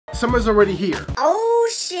summer's already here. Oh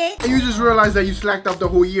shit. And you just realize that you slacked off the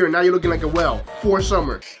whole year and now you're looking like a whale for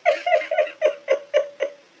summer.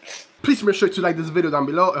 Please make sure to like this video down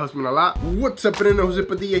below, it helps me a lot. What's up, Jose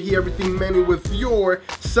Padilla here, everything manny with your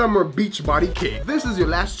summer beach body kit. This is your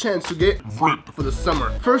last chance to get ripped for the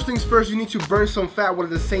summer. First things first, you need to burn some fat while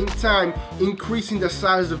at the same time increasing the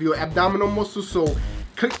size of your abdominal muscles. So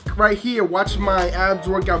click right here, watch my abs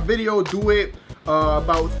workout video, do it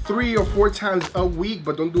about 3 or 4 times a week,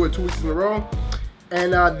 but don't do it 2 weeks in a row.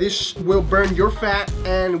 And this will burn your fat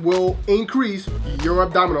and will increase your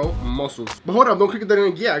abdominal muscles. But hold up, don't click that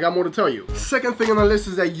link yet, I got more to tell you. Second thing on the list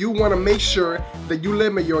is that you want to make sure that you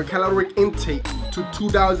limit your caloric intake to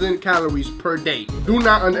 2,000 calories per day. Do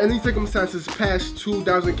not, under any circumstances, pass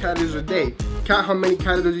 2,000 calories a day. Count how many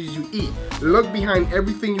calories you eat. Look behind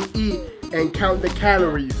everything you eat and count the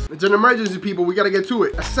calories. It's an emergency, people, we gotta get to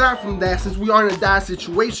it. Aside from that, since we are in a dire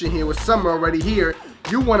situation here with summer already here,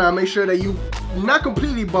 you wanna make sure that you, not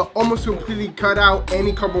completely, but almost completely cut out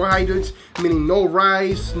any carbohydrates, meaning no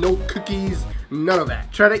rice, no cookies, none of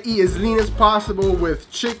that. Try to eat as lean as possible with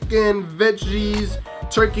chicken, veggies,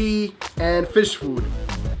 turkey, and fish food.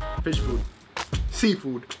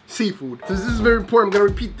 Seafood. So this is very important, I'm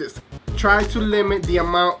gonna repeat this. Try to limit the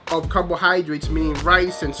amount of carbohydrates, meaning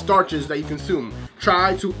rice and starches, that you consume.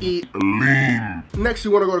 Try to eat lean. Next,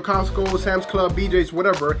 you want to go to Costco, Sam's Club, BJ's,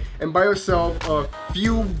 whatever, and buy yourself a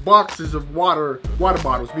few boxes of water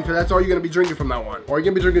bottles, because that's all you're going to be drinking from now on. All you're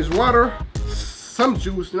going to be drinking is water, some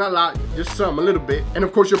juice, not a lot, just some, a little bit, and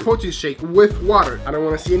of course your protein shake with water. I don't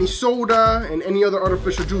want to see any soda and any other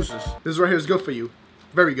artificial juices. This right here is good for you.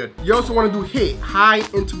 Very good. You also want to do HIIT, high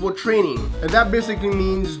interval training. And that basically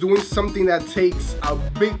means doing something that takes a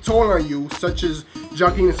big toll on you, such as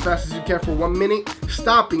jogging as fast as you can for 1 minute,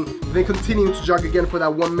 stopping, then continuing to jog again for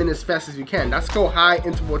that 1 minute as fast as you can. That's called high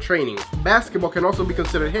interval training. Basketball can also be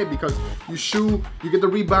considered HIIT because you shoot, you get the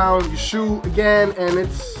rebound, you shoot again, and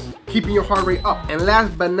it's keeping your heart rate up. And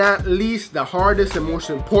last but not least, the hardest and most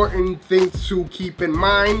important thing to keep in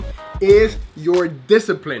mind is your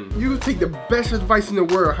discipline. You take the best advice in the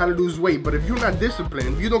world on how to lose weight, but if you're not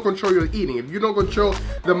disciplined, if you don't control your eating, if you don't control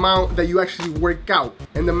the amount that you actually work out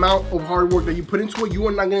and the amount of hard work that you put into it, you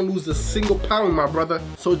are not gonna lose a single pound, my brother.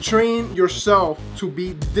 So train yourself to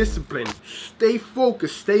be disciplined. Stay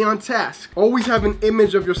focused, stay on task. Always have an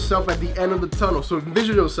image of yourself at the end of the tunnel. So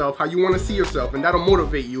envision yourself how you wanna see yourself, and that'll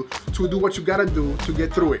motivate you to do what you gotta do to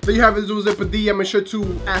get through it. So you have it, Jose Padilla. Make sure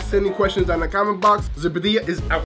to ask any questions in the comment box. Jose Padilla is